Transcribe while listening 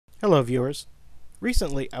Hello viewers.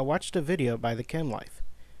 Recently I watched a video by TheChemLife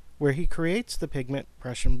where he creates the pigment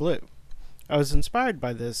Prussian Blue. I was inspired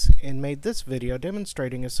by this and made this video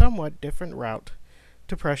demonstrating a somewhat different route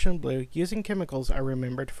to Prussian Blue using chemicals I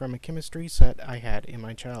remembered from a chemistry set I had in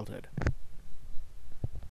my childhood.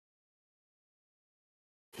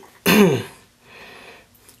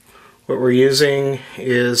 What we're using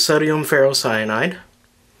is sodium ferrocyanide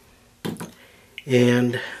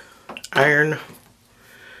and iron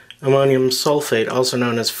ammonium sulfate, also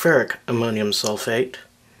known as ferric ammonium sulfate.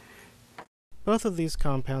 Both of these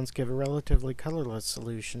compounds give a relatively colorless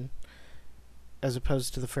solution as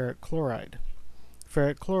opposed to the ferric chloride.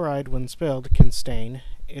 Ferric chloride, when spilled, can stain.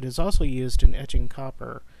 It is also used in etching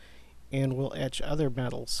copper and will etch other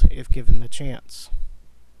metals if given the chance.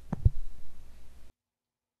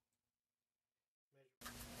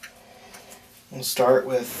 We'll start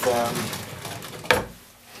with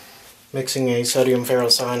mixing a sodium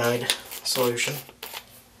ferrocyanide solution.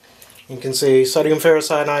 You can see sodium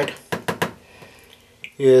ferrocyanide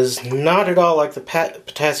is not at all like the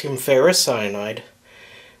potassium ferricyanide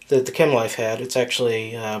that the ChemLife had. It's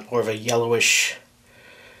actually more of a yellowish,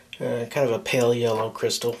 kind of a pale yellow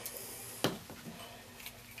crystal.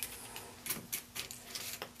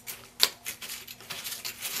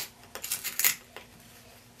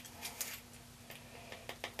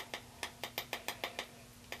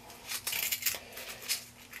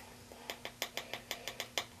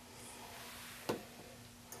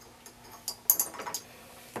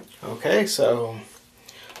 Okay, so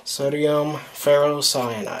sodium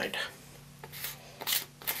ferrocyanide.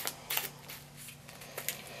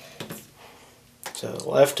 So the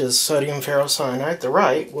left is sodium ferrocyanide, the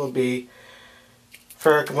right will be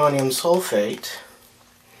ferric ammonium sulfate.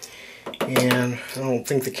 And I don't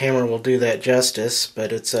think the camera will do that justice,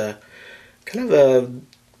 but it's a kind of a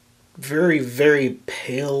very, very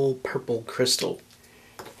pale purple crystal.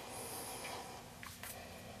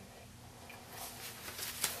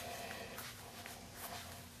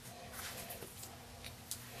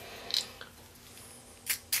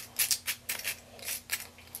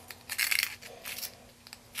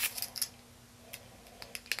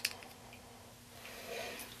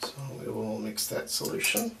 We will mix that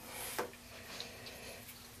solution,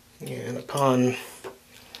 and upon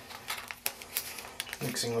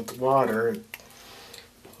mixing with the water,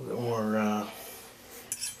 a little bit more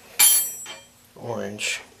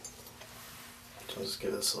orange. So let's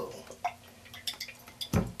give this a little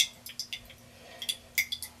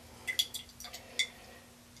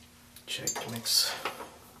check to mix.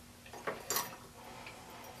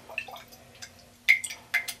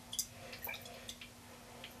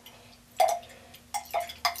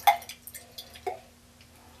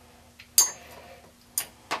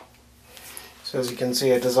 So as you can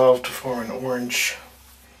see, it dissolved to form an orange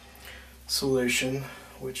solution,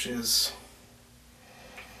 which is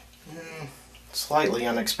slightly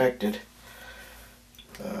unexpected.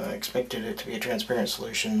 I expected it to be a transparent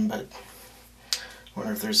solution, but I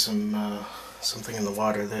wonder if there's something in the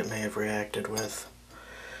water that it may have reacted with.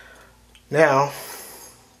 Now,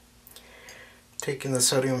 taking the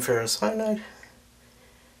sodium ferrocyanide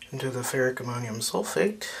into the ferric ammonium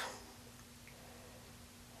sulfate.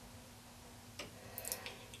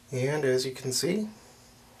 And as you can see,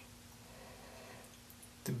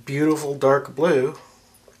 the beautiful dark blue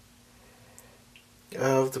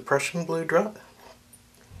of the Prussian Blue dye.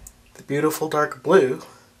 The beautiful dark blue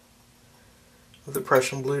of the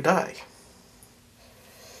Prussian Blue dye.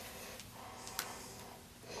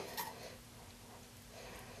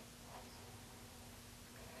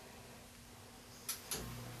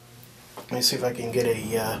 Let me see if I can get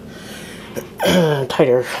a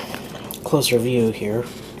tighter, closer view here.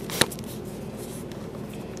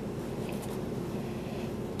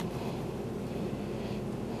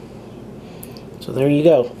 So there you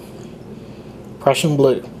go, Prussian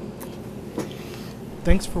Blue.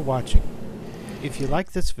 Thanks for watching. If you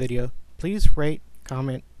like this video, please rate,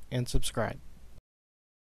 comment, and subscribe.